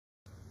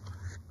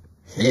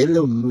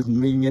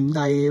Illuminating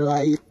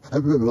daylight,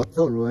 Aurora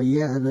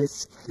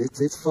Borealis,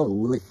 it is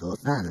fully for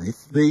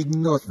malice, big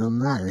not the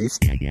malice.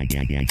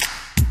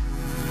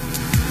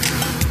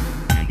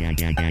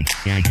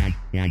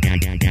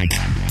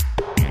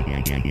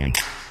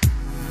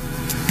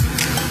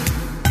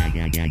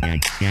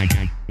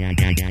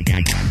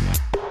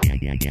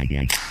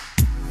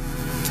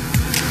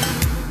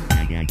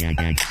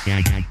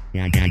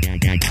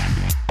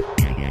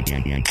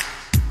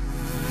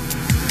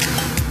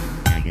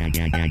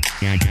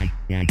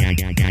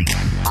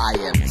 I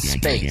am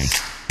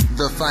space,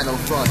 the final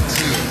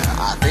frontier.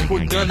 I think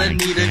we're gonna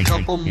need a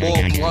couple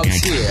more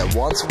blunts here.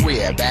 Once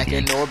we're back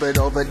in orbit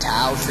over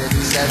Tau Ceti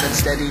 7,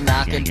 steady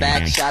knocking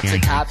back shots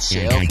at top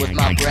shelf with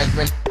my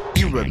brethren.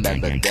 You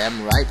remember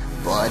them, right?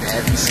 Bud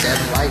heavy step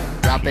right,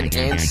 dropping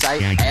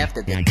insight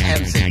after the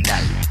chems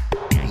ignite.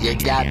 You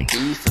got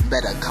beef,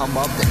 better come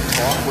up and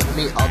talk with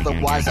me,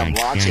 otherwise I'm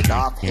launching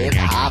off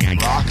hip-hop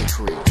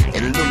rocketry.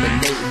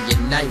 Illuminating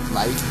your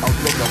nightlight,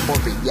 Aurora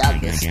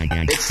Borealis.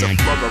 It's a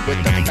flora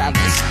with the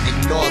phallus,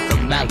 ignore the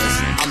malice.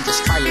 I'm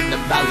just trying to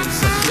balance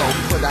the flow,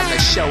 put on a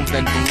show,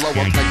 then blow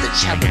up like the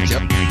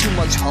Challenger. Too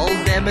much hull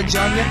damage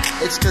on ya?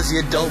 It's cause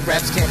your dull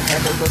raps can't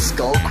handle the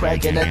skull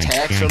cracking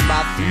attacks from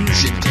my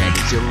fusion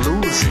cannons. You're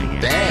losing,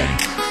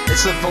 bad.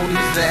 It's a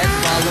phony that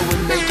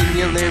following, making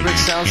your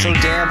lyrics sound so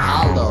damn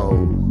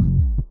hollow.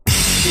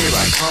 Here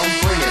I come,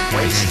 bringing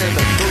waste to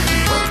the booty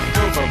book,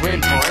 filtering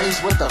brains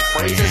with the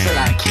phrases that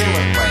I kill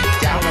and lay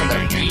down on the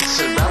beat,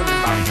 surrounding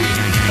my feet,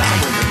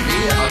 bowing to me,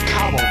 a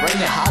cowering,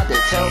 hard to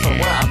tell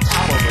from where I'm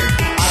towering.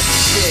 I'd be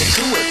scared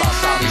too if I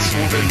saw me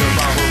swooping,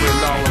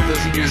 devouring all of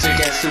this music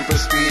at super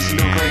speeds,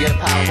 nuclear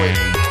powered.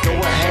 Go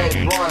ahead,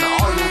 run,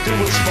 all you'll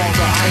do is fall,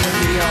 so I am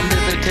the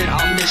omnipotent,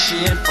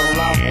 omniscient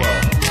flower.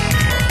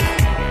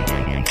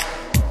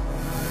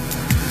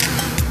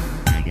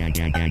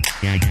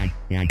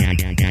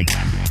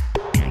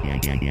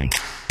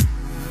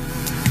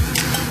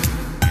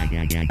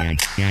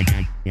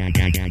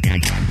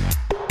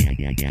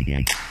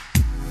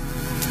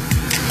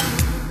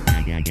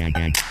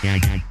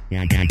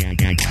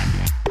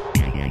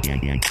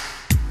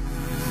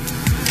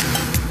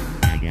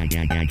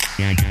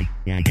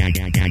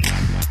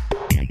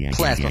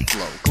 Plasma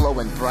flow,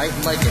 glowing bright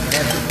like an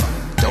nebula.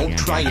 Don't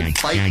try and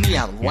fight me,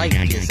 I'm light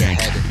years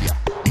ahead of ya.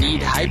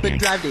 Need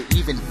hyperdrive to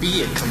even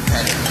be a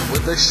competitor,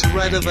 with a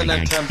shred of an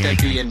attempt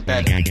at being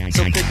better.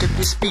 So pick up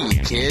your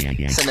speed,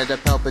 kid. Senator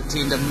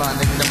Palpatine,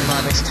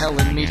 demonics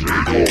telling me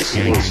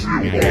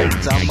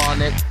I'm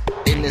on it.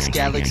 In this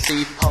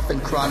galaxy,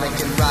 puffin' chronic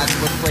and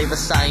riding with flavor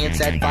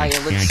science at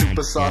violent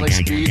supersonic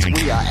speeds.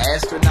 We are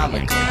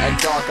astronomical and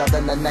darker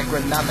than the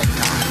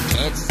Necronomicon.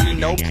 Can't see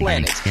no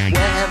planets, where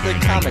have the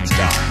comets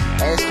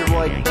gone?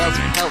 Asteroid belts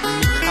pelting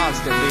me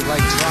constantly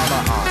like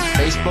drama on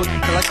Facebook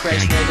till I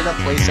crash landed a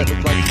place that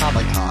looked like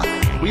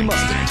Comic-Con. We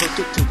must have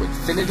took it to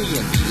infinity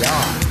and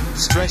beyond,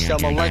 stretched our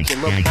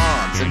molecular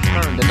bonds and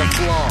turned into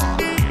flaw.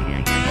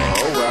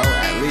 Oh well,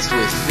 at least we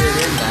fit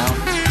in now.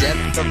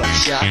 Depth of a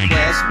shot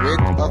glass,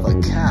 width of a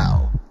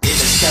cow.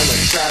 Interstellar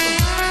travel,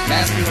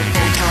 master of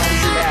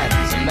photons and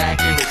atoms,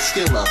 immaculate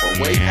skill level,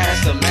 way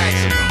past the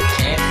maximum.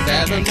 Can't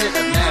fathom it,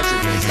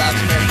 imagine this. I've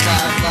spent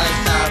 5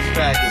 lifetimes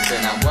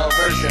practicing. I'm well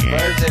versed in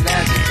verbs and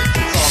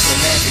adjectives. It's all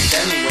semantics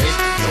anyways,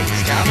 so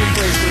it's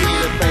commonplace for me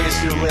to face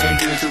through lame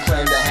dudes who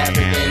claim to have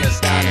the game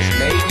astonished.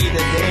 Maybe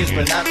the days,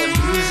 but not the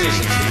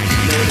musicians. If you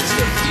notice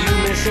the few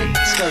missing,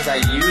 it's cause I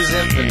use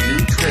them for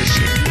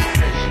nutrition.